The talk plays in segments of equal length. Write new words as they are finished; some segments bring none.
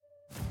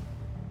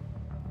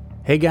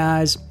Hey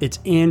guys, it's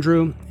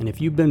Andrew, and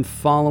if you've been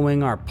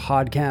following our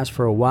podcast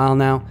for a while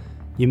now,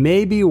 you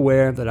may be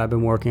aware that I've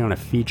been working on a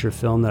feature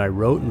film that I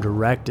wrote and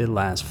directed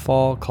last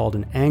fall called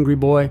An Angry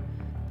Boy.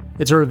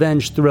 It's a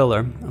revenge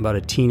thriller about a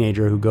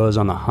teenager who goes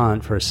on the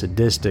hunt for a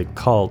sadistic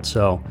cult,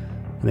 so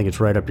I think it's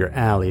right up your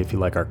alley if you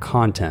like our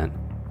content.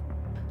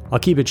 I'll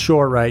keep it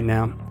short right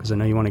now because I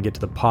know you want to get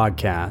to the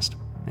podcast,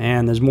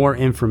 and there's more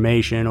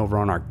information over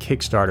on our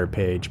Kickstarter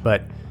page,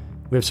 but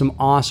we have some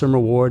awesome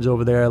rewards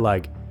over there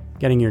like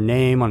getting your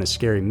name on a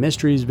Scary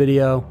Mysteries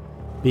video,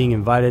 being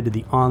invited to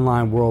the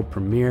online world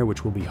premiere,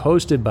 which will be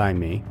hosted by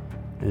me,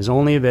 and is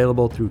only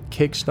available through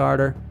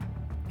Kickstarter,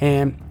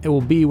 and it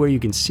will be where you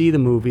can see the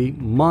movie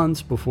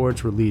months before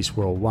it's released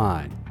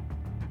worldwide.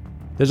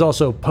 There's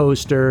also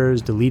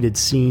posters, deleted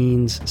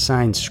scenes,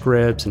 signed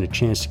scripts, and a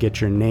chance to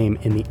get your name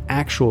in the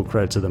actual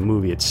credits of the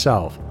movie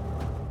itself.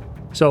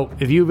 So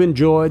if you've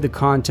enjoyed the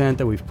content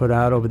that we've put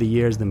out over the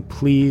years, then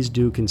please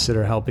do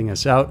consider helping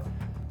us out.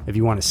 If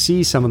you want to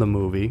see some of the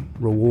movie,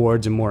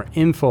 rewards, and more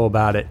info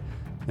about it,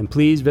 then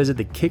please visit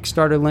the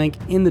Kickstarter link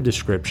in the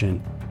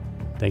description.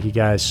 Thank you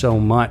guys so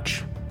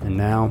much, and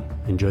now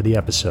enjoy the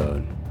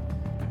episode.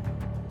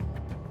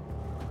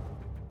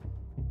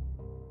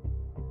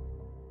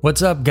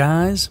 What's up,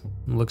 guys?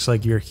 Looks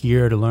like you're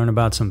here to learn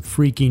about some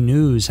freaky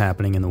news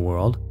happening in the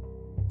world.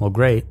 Well,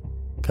 great,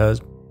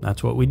 because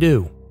that's what we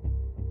do.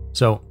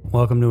 So,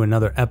 welcome to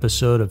another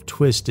episode of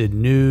Twisted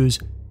News,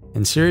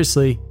 and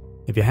seriously,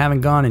 if you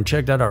haven't gone and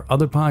checked out our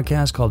other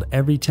podcast called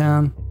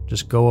Everytown,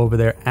 just go over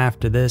there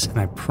after this, and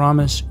I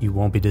promise you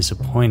won't be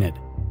disappointed.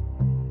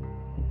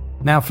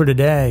 Now for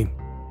today,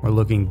 we're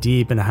looking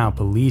deep into how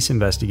police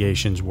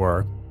investigations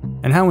work,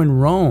 and how in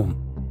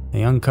Rome,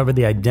 they uncovered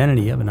the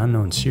identity of an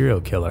unknown serial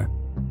killer.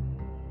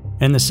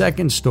 In the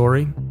second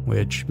story,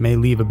 which may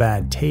leave a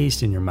bad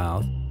taste in your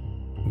mouth,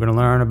 we're going to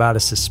learn about a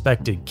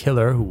suspected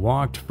killer who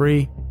walked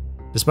free,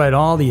 despite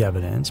all the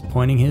evidence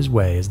pointing his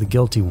way as the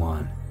guilty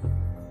one.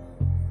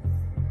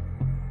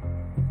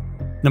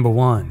 Number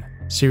 1.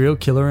 Serial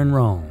killer in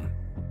Rome.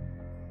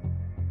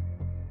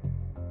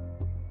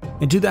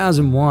 In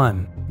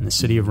 2001, in the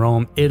city of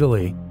Rome,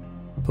 Italy,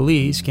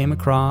 police came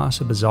across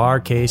a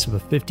bizarre case of a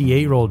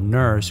 58-year-old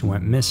nurse who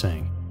went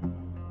missing.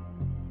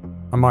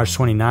 On March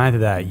 29th of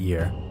that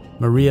year,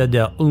 Maria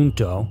del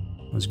Unto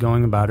was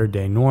going about her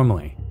day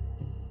normally.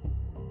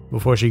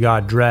 Before she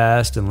got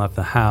dressed and left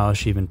the house,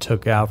 she even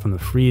took out from the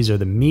freezer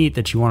the meat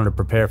that she wanted to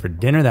prepare for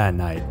dinner that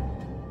night.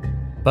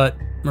 But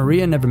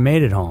Maria never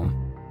made it home,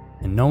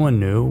 and no one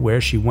knew where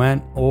she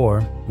went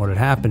or what had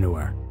happened to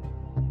her.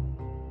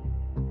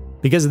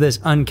 Because of this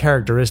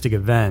uncharacteristic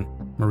event,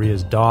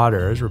 Maria's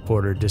daughters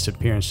reported her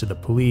disappearance to the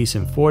police,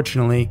 and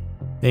fortunately,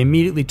 they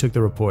immediately took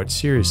the report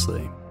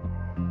seriously.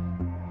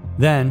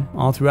 Then,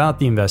 all throughout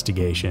the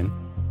investigation,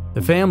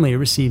 the family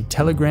received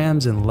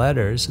telegrams and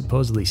letters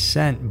supposedly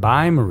sent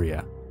by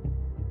Maria.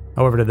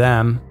 However, to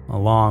them,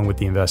 along with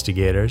the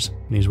investigators,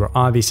 these were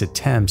obvious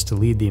attempts to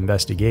lead the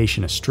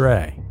investigation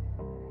astray.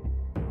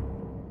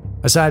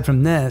 Aside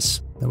from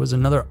this, there was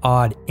another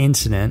odd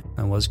incident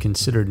that was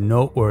considered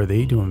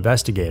noteworthy to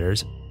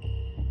investigators.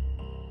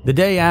 The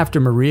day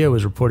after Maria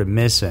was reported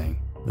missing,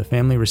 the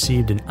family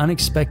received an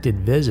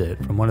unexpected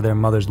visit from one of their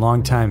mother's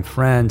longtime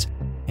friends,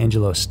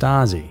 Angelo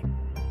Stasi.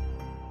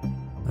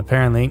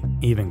 Apparently,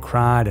 he even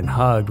cried and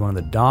hugged one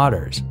of the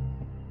daughters,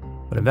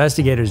 but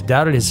investigators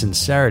doubted his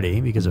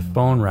sincerity because of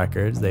phone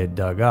records they had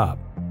dug up.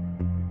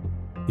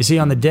 You see,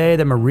 on the day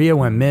that Maria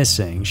went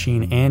missing, she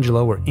and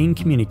Angelo were in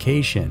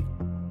communication,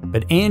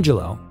 but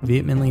Angelo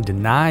vehemently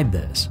denied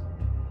this,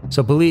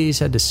 so police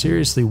had to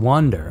seriously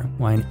wonder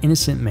why an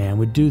innocent man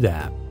would do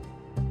that.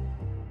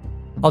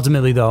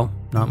 Ultimately, though,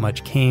 not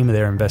much came of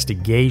their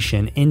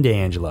investigation into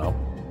Angelo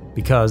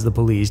because the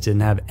police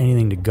didn't have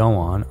anything to go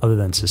on other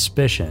than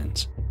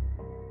suspicions.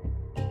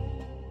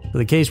 So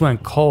the case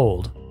went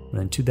cold,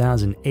 but in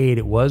 2008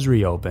 it was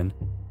reopened,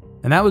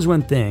 and that was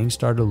when things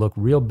started to look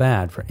real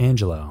bad for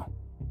Angelo.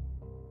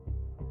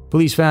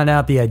 Police found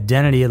out the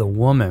identity of the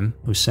woman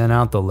who sent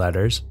out the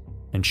letters,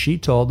 and she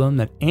told them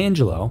that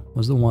Angelo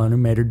was the one who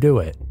made her do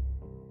it.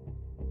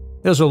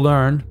 They also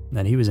learned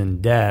that he was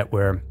in debt,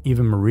 where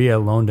even Maria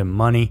loaned him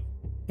money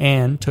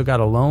and took out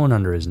a loan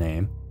under his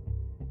name.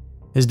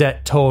 His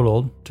debt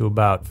totaled to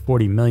about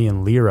 40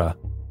 million lira,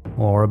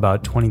 or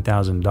about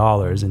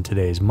 $20,000 in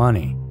today's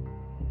money.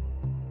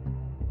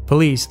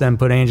 Police then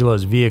put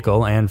Angelo's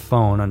vehicle and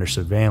phone under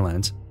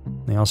surveillance.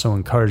 They also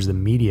encouraged the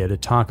media to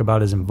talk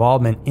about his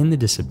involvement in the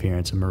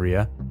disappearance of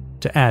Maria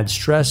to add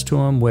stress to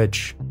him,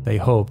 which they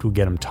hoped would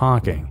get him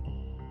talking.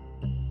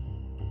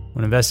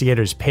 When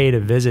investigators paid a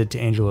visit to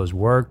Angelo's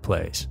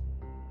workplace,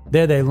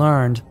 there they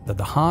learned that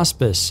the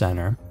hospice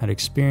center had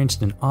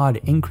experienced an odd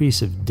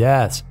increase of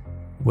deaths,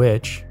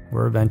 which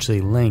were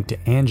eventually linked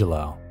to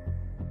Angelo.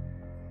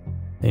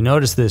 They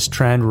noticed this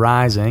trend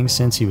rising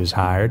since he was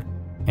hired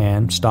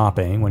and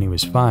stopping when he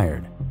was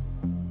fired.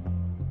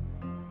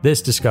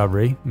 This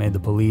discovery made the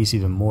police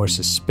even more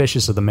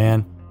suspicious of the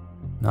man.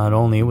 Not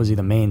only was he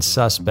the main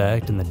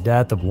suspect in the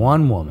death of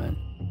one woman,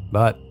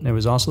 but there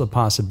was also the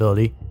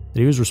possibility that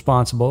he was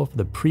responsible for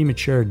the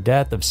premature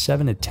death of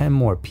 7 to 10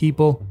 more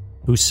people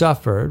who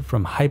suffered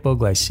from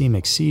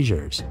hypoglycemic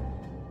seizures.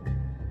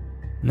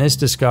 And this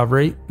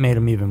discovery made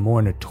him even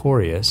more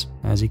notorious,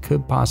 as he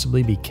could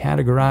possibly be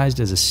categorized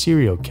as a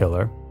serial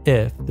killer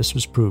if this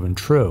was proven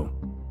true.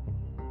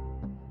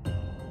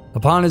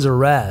 Upon his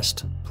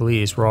arrest,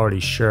 police were already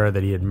sure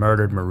that he had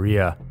murdered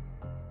Maria,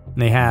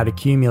 and they had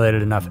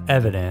accumulated enough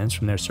evidence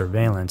from their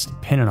surveillance to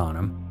pin it on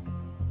him.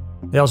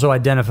 They also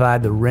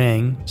identified the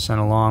ring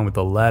sent along with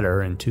the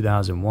letter in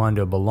 2001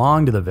 to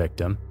belong to the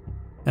victim,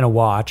 and a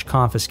watch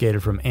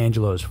confiscated from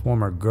Angelo's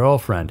former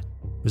girlfriend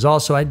was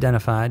also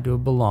identified to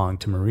have belonged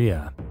to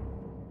Maria.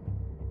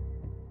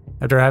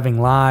 After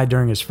having lied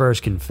during his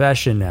first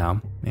confession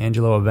now,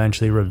 Angelo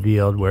eventually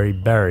revealed where he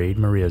buried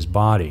Maria's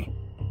body.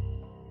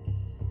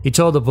 He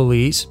told the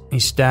police he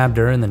stabbed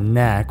her in the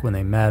neck when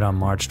they met on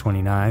March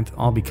 29th,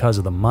 all because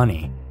of the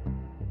money.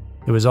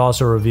 It was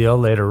also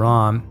revealed later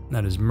on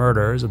that his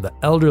murders of the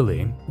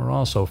elderly were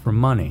also for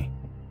money.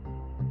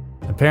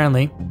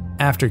 Apparently,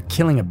 after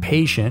killing a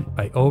patient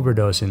by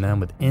overdosing them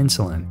with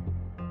insulin,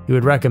 he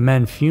would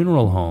recommend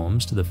funeral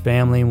homes to the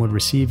family and would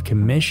receive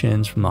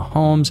commissions from the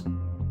homes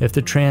if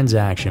the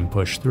transaction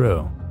pushed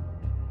through.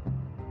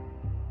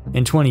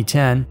 In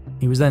 2010,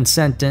 he was then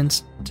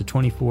sentenced to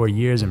 24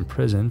 years in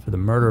prison for the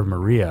murder of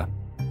Maria.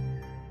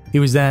 He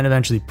was then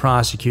eventually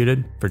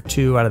prosecuted for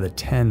 2 out of the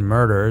 10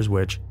 murders,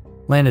 which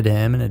landed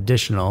him an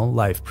additional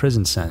life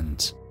prison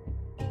sentence.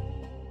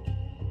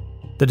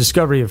 The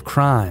discovery of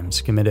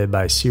crimes committed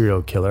by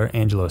serial killer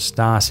Angelo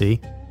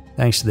Stasi,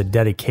 thanks to the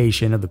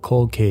dedication of the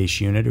cold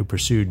case unit who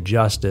pursued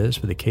justice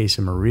for the case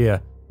of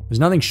Maria, was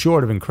nothing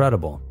short of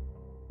incredible.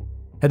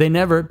 Had they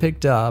never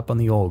picked up on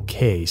the old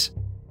case,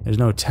 there's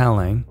no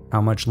telling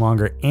how much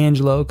longer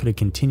Angelo could have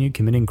continued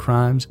committing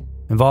crimes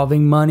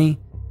involving money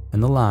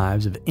and the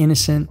lives of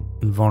innocent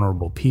and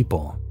vulnerable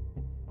people.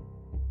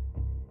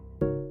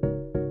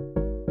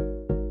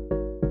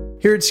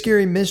 Here at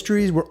Scary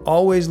Mysteries, we're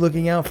always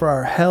looking out for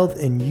our health,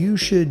 and you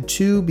should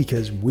too,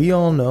 because we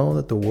all know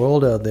that the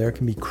world out there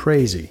can be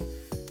crazy.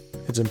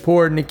 It's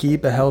important to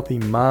keep a healthy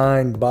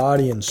mind,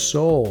 body, and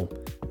soul,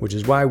 which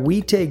is why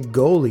we take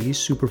Goli's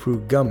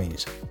Superfruit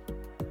Gummies.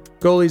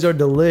 Goli's are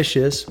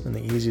delicious and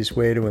the easiest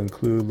way to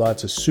include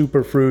lots of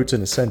superfruits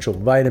and essential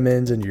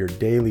vitamins into your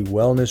daily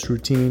wellness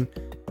routine.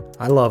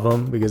 I love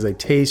them because they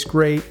taste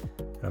great.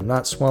 I'm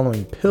not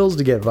swallowing pills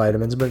to get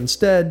vitamins, but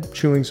instead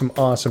chewing some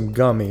awesome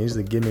gummies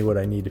that give me what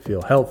I need to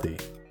feel healthy.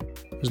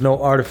 There's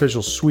no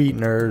artificial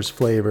sweeteners,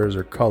 flavors,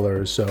 or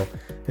colors, so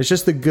it's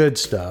just the good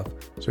stuff.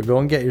 So go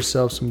and get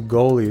yourself some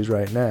Goli's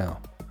right now.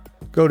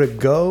 Go to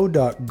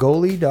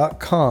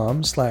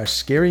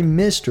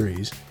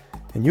go.goli.com/scarymysteries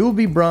and you will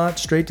be brought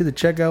straight to the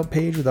checkout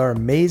page with our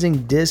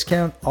amazing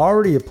discount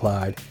already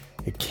applied.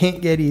 It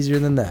can't get easier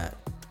than that.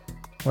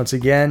 Once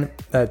again,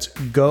 that's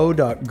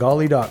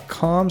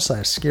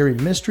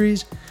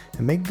go.goli.com/scarymysteries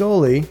and make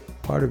Goli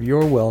part of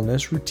your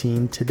wellness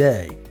routine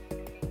today.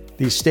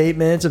 These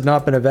statements have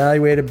not been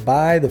evaluated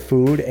by the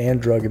Food and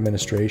Drug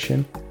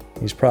Administration.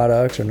 These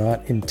products are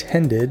not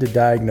intended to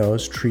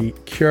diagnose,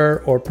 treat,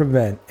 cure, or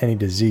prevent any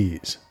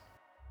disease.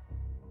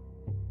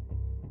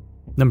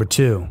 Number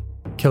 2.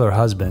 Killer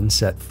husband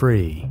set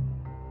free.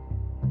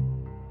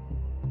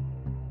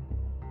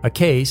 A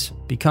case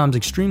becomes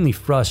extremely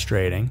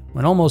frustrating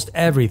when almost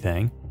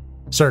everything,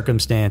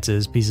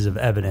 circumstances, pieces of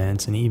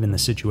evidence, and even the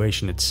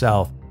situation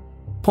itself,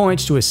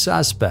 points to a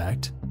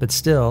suspect, but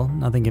still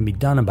nothing can be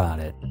done about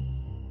it.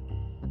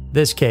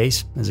 This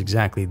case is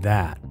exactly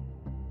that.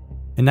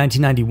 In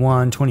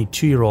 1991,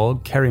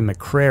 22-year-old Kerry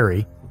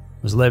McCrary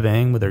was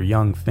living with her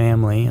young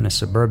family in a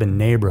suburban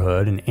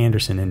neighborhood in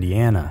Anderson,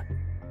 Indiana.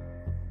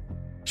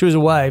 She was a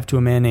wife to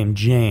a man named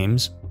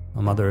James,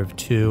 a mother of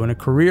 2, and a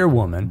career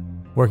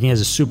woman working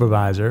as a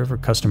supervisor for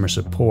customer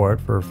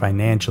support for a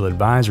financial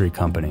advisory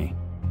company.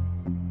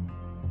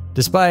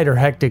 Despite her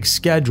hectic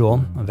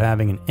schedule of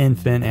having an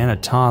infant and a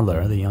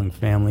toddler, the young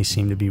family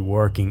seemed to be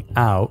working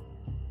out.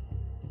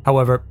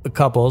 However, the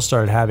couple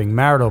started having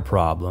marital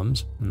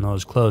problems, and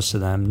those close to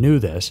them knew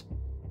this,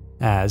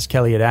 as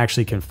Kelly had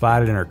actually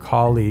confided in her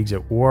colleagues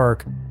at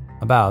work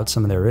about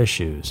some of their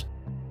issues.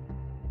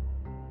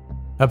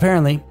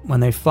 Apparently,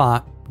 when they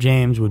fought,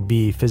 James would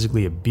be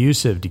physically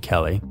abusive to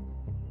Kelly.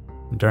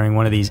 During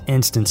one of these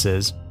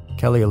instances,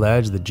 Kelly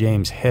alleged that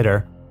James hit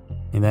her.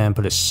 He then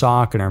put a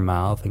sock in her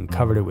mouth and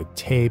covered it with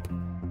tape,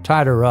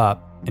 tied her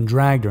up, and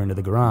dragged her into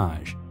the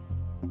garage.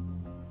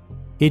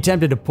 He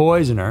attempted to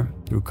poison her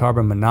through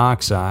carbon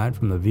monoxide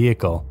from the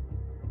vehicle.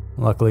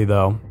 Luckily,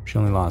 though, she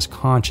only lost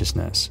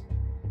consciousness.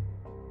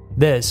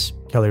 This,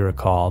 Kelly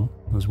recalled,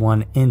 was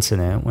one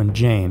incident when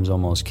James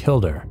almost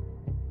killed her.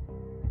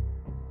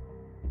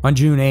 On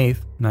June 8,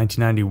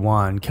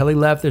 1991, Kelly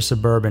left their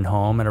suburban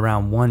home at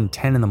around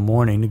 1:10 in the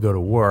morning to go to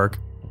work.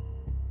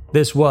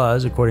 This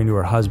was, according to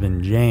her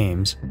husband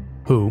James,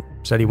 who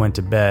said he went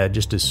to bed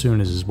just as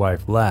soon as his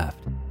wife left.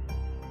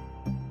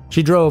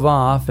 She drove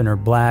off in her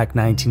black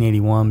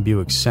 1981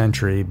 Buick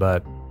Century,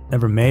 but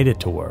never made it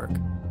to work.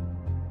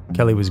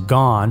 Kelly was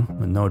gone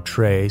with no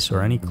trace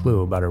or any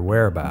clue about her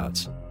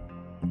whereabouts.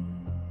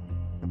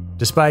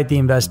 Despite the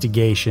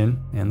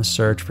investigation and the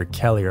search for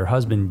Kelly, her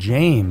husband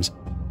James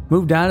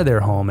moved out of their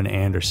home in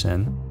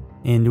Anderson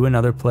into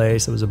another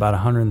place that was about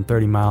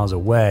 130 miles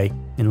away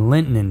in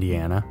Linton,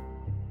 Indiana.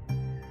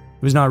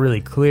 It was not really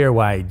clear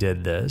why he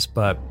did this,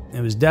 but it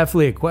was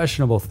definitely a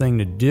questionable thing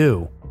to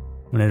do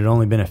when it had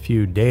only been a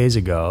few days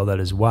ago that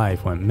his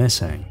wife went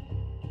missing.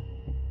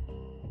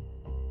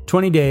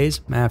 20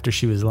 days after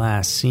she was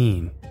last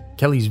seen,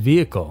 Kelly's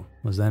vehicle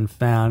was then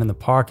found in the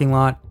parking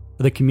lot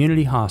of the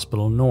community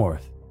hospital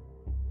north.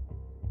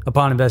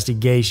 Upon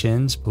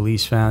investigations,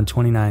 police found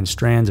 29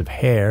 strands of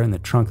hair in the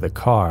trunk of the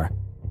car.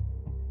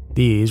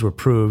 These were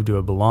proved to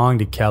have belonged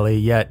to Kelly,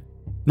 yet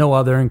no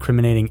other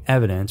incriminating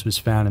evidence was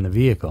found in the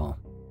vehicle.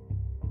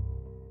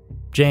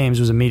 James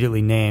was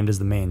immediately named as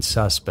the main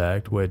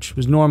suspect, which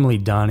was normally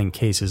done in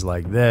cases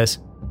like this,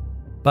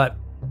 but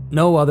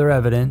no other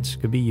evidence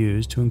could be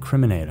used to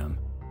incriminate him.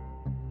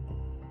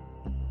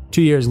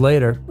 2 years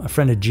later, a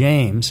friend of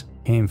James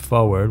came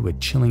forward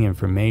with chilling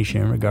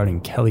information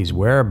regarding Kelly's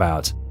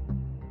whereabouts,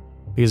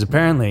 because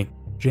apparently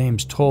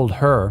James told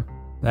her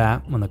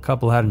that when the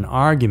couple had an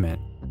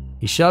argument,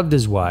 he shoved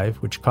his wife,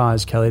 which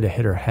caused Kelly to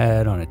hit her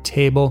head on a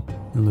table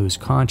and lose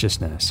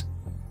consciousness.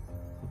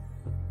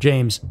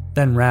 James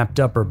then wrapped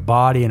up her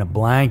body in a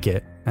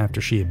blanket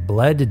after she had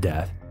bled to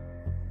death.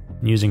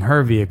 And using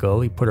her vehicle,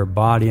 he put her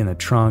body in the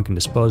trunk and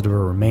disposed of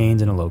her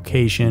remains in a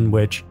location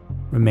which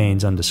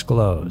remains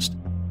undisclosed.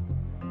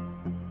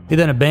 He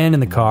then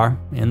abandoned the car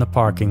in the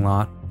parking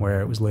lot where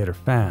it was later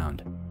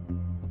found.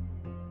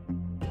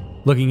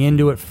 Looking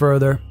into it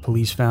further,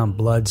 police found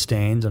blood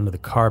stains under the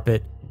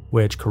carpet,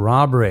 which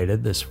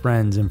corroborated this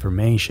friend's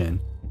information,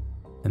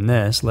 and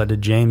this led to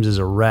James's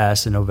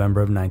arrest in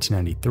November of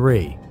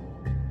 1993.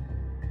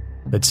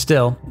 But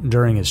still,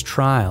 during his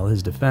trial,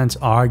 his defense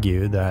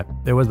argued that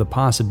there was the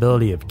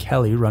possibility of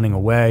Kelly running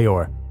away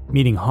or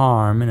meeting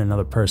harm in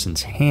another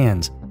person's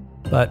hands,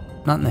 but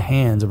not in the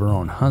hands of her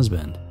own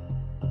husband.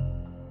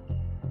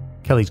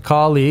 Kelly's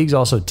colleagues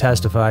also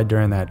testified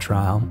during that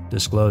trial,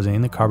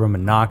 disclosing the carbon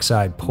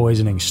monoxide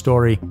poisoning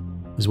story,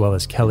 as well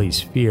as Kelly's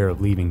fear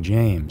of leaving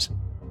James.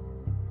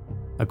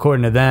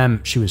 According to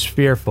them, she was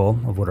fearful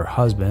of what her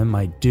husband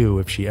might do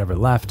if she ever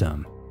left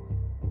him.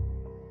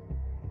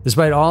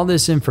 Despite all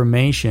this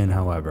information,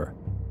 however,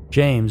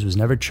 James was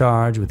never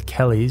charged with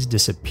Kelly's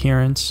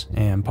disappearance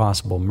and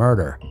possible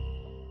murder.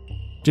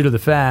 Due to the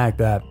fact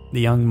that the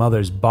young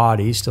mother's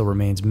body still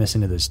remains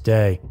missing to this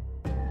day,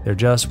 there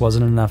just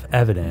wasn't enough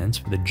evidence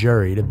for the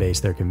jury to base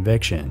their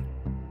conviction.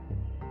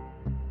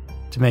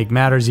 To make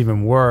matters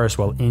even worse,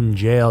 while in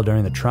jail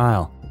during the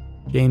trial,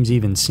 James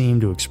even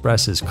seemed to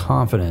express his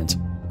confidence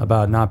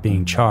about not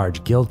being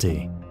charged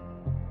guilty.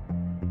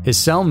 His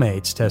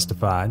cellmates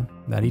testified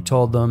that he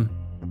told them,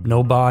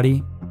 "No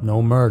body,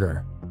 no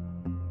murder."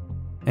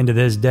 And to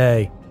this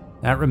day,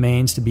 that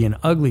remains to be an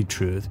ugly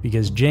truth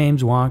because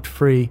James walked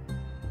free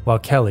while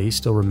Kelly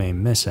still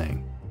remained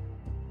missing.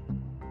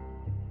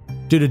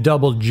 Due to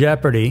double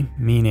jeopardy,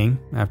 meaning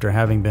after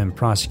having been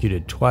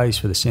prosecuted twice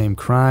for the same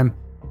crime,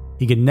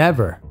 he could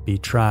never be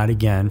tried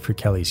again for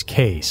Kelly's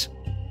case,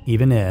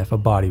 even if a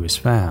body was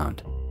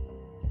found.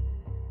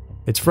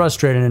 It's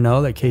frustrating to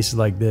know that cases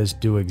like this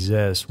do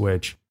exist,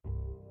 which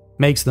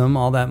makes them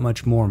all that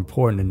much more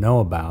important to know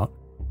about,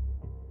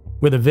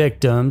 where the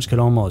victims could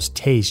almost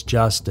taste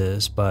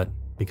justice, but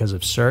because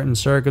of certain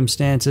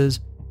circumstances,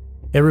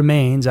 it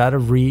remains out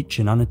of reach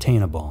and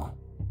unattainable.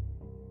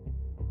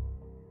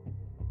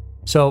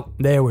 So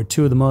there were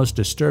two of the most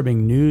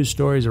disturbing news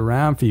stories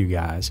around for you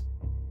guys.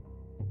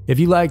 If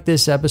you like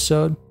this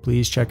episode,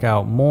 please check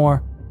out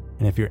more.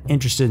 And if you're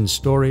interested in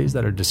stories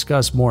that are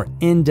discussed more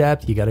in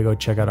depth, you got to go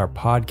check out our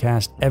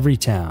podcast,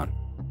 Everytown.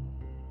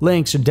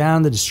 Links are down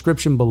in the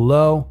description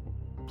below.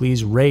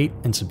 Please rate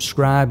and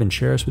subscribe and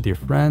share us with your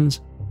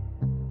friends.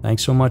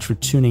 Thanks so much for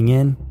tuning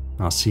in.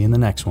 I'll see you in the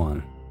next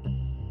one.